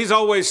mine, he's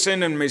always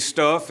sending me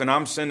stuff, and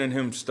I'm sending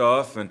him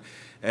stuff, and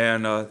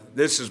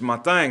this is my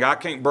thing. I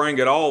can't bring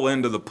it all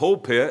into the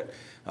pulpit,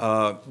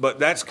 but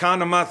that's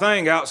kind of my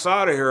thing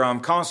outside of here.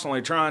 I'm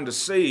constantly trying to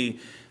see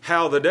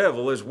how the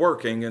devil is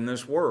working in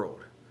this world.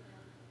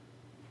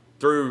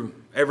 Through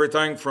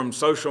everything from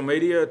social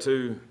media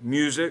to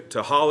music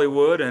to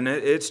Hollywood, and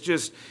it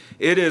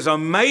is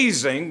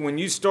amazing when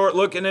you start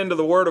looking into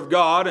the Word of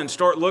God and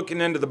start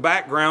looking into the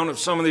background of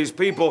some of these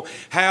people,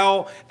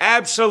 how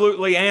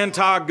absolutely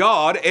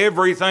anti-God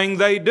everything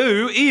they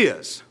do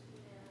is.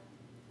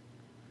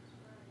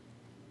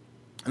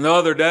 And the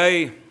other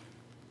day,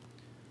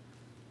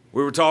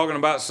 we were talking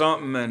about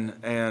something,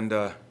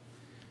 and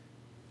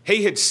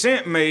he had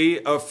sent me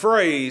a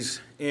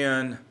phrase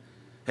in.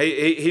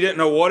 He didn't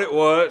know what it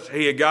was.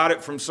 He had got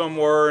it from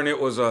somewhere, and it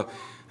was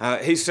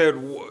he said,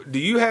 "Do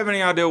you have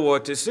any idea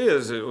what this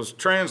is?" It was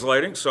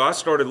translating, so I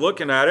started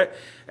looking at it,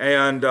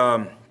 and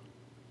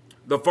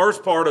the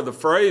first part of the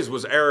phrase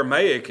was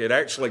Aramaic. It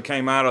actually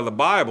came out of the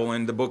Bible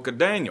in the book of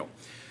Daniel.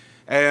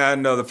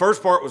 And the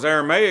first part was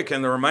Aramaic,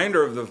 and the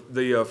remainder of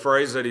the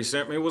phrase that he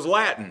sent me was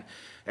Latin.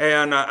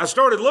 And I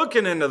started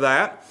looking into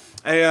that,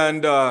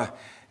 and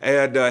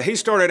he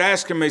started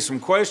asking me some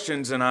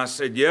questions, and I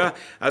said, yeah.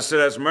 I said,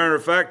 as a matter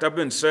of fact, I've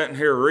been sitting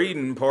here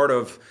reading part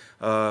of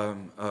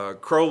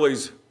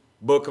Crowley's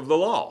Book of the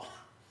Law.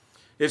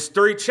 It's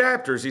 3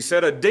 chapters. He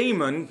said a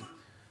demon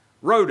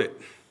wrote it.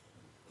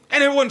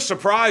 And it wouldn't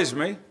surprise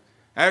me.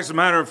 As a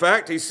matter of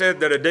fact, he said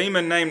that a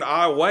demon named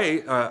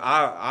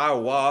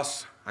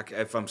Aiwass,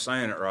 if I'm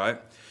saying it right,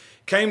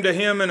 came to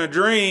him in a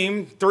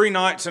dream 3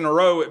 nights in a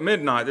row at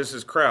midnight. This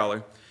is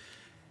Crowley.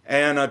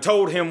 And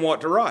told him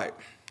what to write.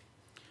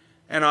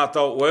 And I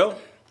thought, well,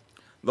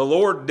 the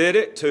Lord did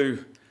it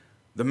to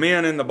the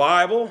men in the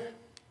Bible.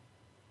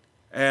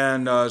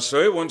 And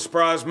so it wouldn't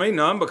surprise me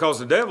none, because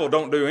the devil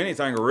don't do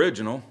anything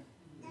original.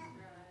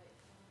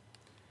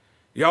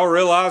 Y'all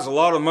realize a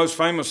lot of the most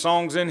famous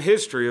songs in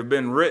history have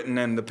been written,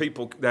 and the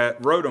people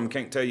that wrote them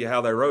can't tell you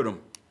how they wrote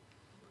them.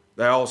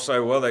 They all say,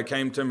 well, they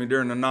came to me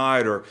during the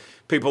night. Or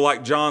people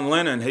like John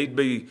Lennon, he'd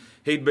be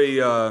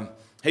high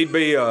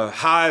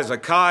as a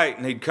kite,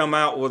 and he'd come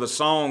out with a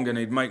song, and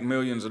he'd make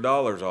millions of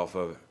dollars off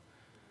of it.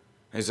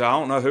 He said, I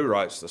don't know who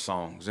writes the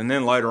songs. And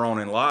then later on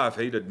in life,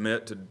 he'd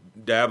admit to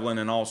dabbling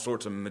in all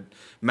sorts of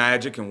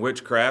magic and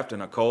witchcraft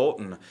and occult.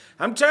 And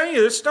I'm telling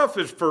you, this stuff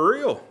is for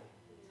real.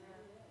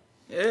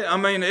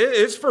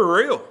 It's for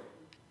real.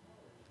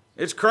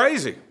 It's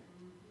crazy.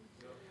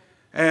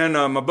 And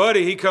my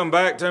buddy, he come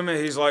back to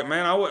me. He's like,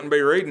 man, I wouldn't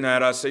be reading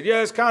that. I said,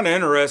 yeah, it's kind of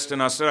interesting.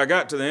 I said, I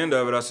got to the end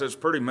of it. I said, it's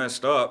pretty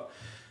messed up.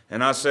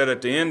 And I said,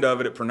 at the end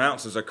of it, it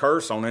pronounces a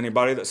curse on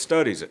anybody that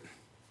studies it.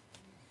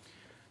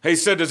 He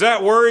said, does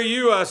that worry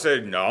you? I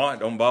said, no, it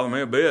don't bother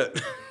me a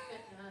bit.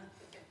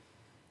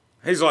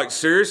 He's like,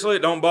 seriously,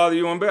 it don't bother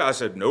you one bit? I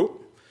said, nope.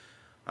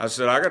 I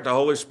said, I got the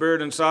Holy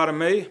Spirit inside of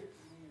me.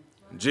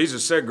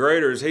 Jesus said,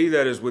 greater is he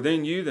that is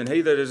within you than he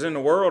that is in the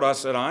world. I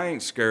said, I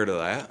ain't scared of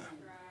that.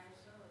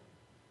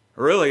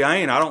 Really, I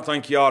ain't. I don't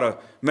think you ought to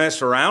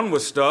mess around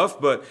with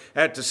stuff, but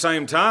at the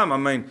same time,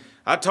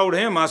 I told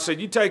him, I said,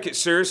 you take it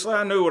seriously.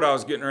 I knew what I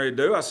was getting ready to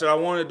do. I said, I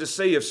wanted to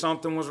see if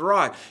something was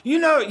right.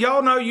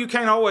 Y'all know you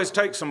can't always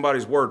take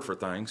somebody's word for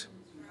things.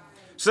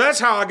 So that's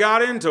how I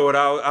got into it.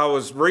 I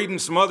was reading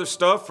some other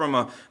stuff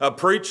from a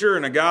preacher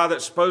and a guy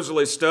that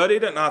supposedly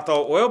studied it, and I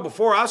thought, well,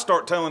 before I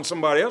start telling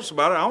somebody else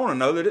about it, I want to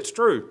know that it's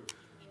true.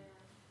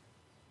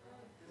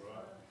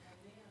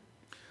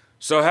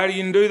 So how do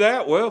you do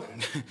that? Well,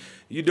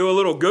 you do a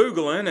little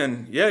Googling,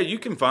 and yeah, you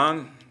can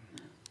find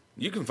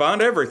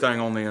everything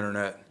on the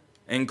internet,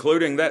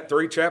 including that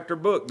 3-chapter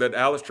book that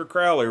Aleister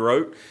Crowley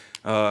wrote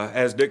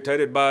as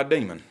dictated by a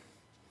demon.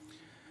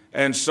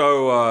 And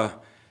so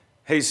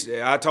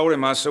I told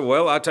him, I said,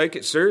 well, I take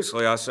it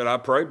seriously. I said, I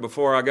prayed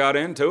before I got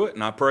into it,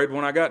 and I prayed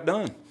when I got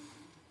done.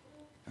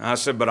 I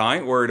said, but I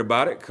ain't worried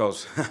about it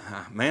because,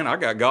 man, I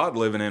got God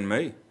living in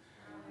me.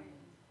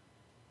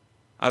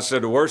 I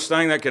said, the worst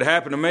thing that could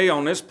happen to me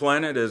on this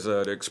planet is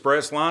an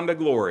express line to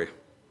glory.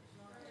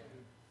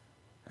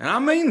 And I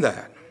mean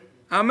that.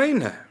 But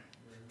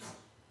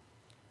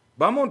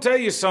I'm going to tell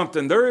you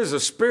something. There is a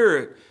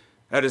spirit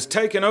that has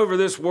taken over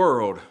this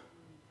world,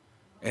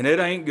 and it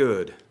ain't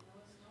good.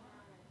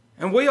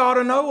 And we ought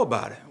to know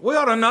about it. We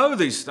ought to know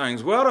these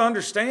things. We ought to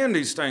understand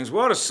these things. We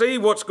ought to see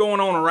what's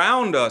going on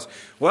around us.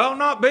 We ought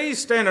not be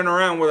standing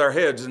around with our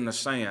heads in the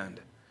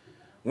sand.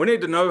 We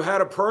need to know how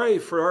to pray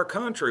for our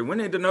country. We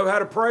need to know how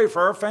to pray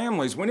for our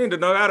families. We need to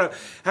know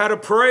how to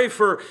pray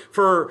for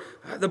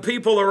the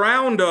people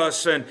around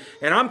us. And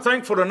I'm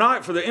thankful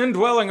tonight for the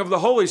indwelling of the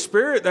Holy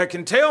Spirit that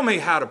can tell me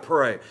how to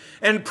pray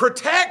and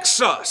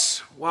protects us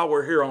while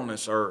we're here on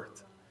this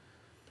earth.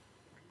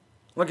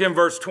 Look in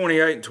verse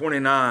 28 and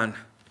 29,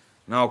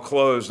 and I'll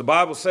close. The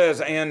Bible says,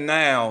 and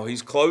now,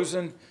 he's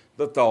closing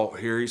the thought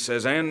here. He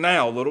says, and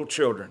now, little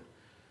children,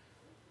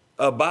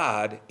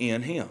 abide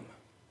in him,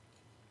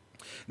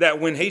 that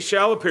when he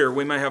shall appear,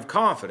 we may have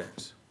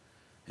confidence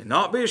and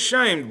not be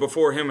ashamed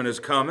before him in his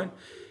coming.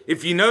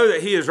 If you know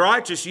that he is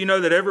righteous, you know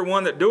that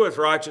everyone that doeth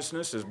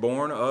righteousness is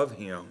born of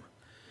him.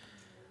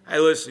 Hey,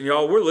 listen,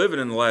 y'all, we're living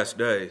in the last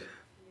days.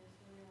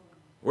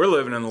 We're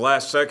living in the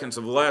last seconds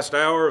of the last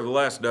hour of the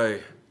last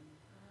day.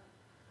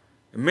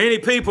 And many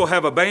people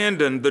have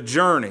abandoned the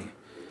journey.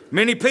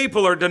 Many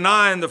people are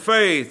denying the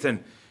faith.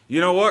 And you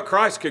know what?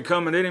 Christ could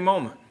come at any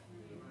moment.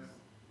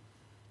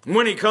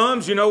 When he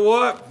comes, you know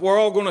what? We're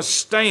all going to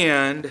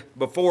stand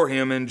before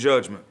him in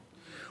judgment.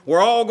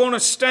 We're all going to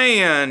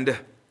stand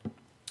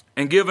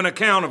and give an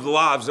account of the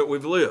lives that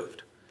we've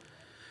lived.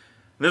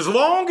 And as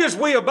long as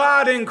we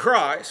abide in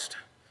Christ,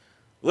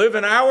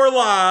 living our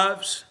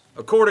lives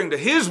according to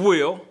his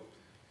will,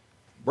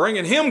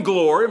 bringing him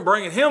glory and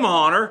bringing him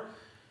honor,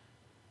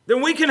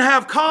 then we can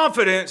have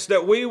confidence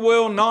that we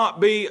will not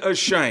be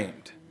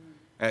ashamed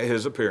at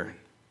his appearing.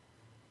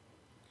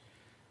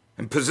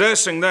 And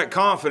possessing that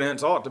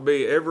confidence ought to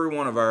be every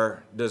one of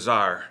our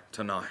desire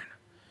tonight.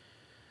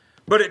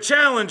 But it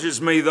challenges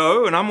me,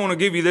 though, and I'm going to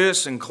give you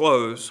this and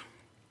close.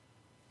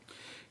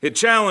 It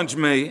challenges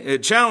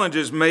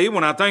me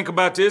when I think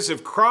about this.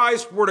 If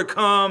Christ were to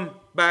come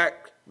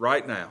back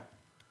right now,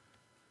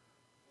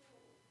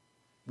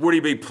 would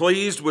he be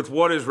pleased with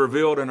what is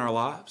revealed in our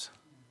lives?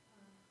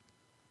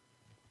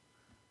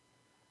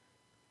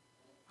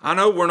 I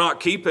know we're not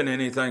keeping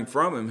anything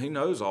from him. He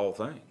knows all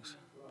things.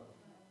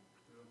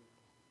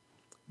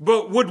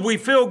 But would we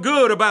feel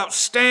good about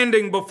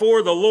standing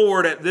before the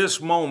Lord at this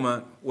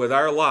moment with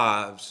our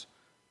lives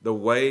the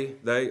way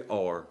they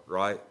are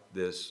right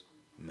this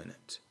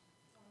minute?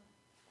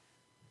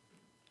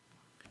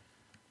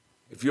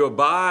 If you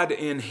abide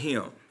in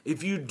him,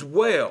 if you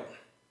dwell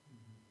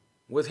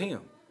with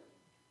him,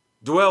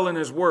 dwell in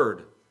his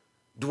word,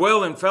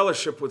 dwell in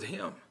fellowship with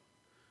him,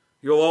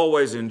 you'll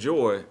always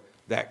enjoy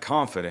that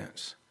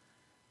confidence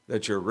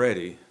that you're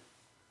ready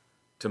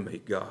to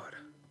meet God.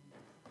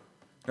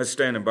 Let's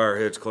stand and bow our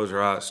heads, close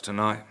our eyes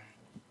tonight.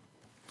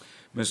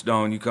 Miss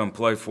Dawn, you come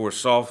play for us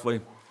softly.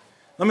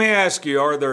 Let me ask you, are there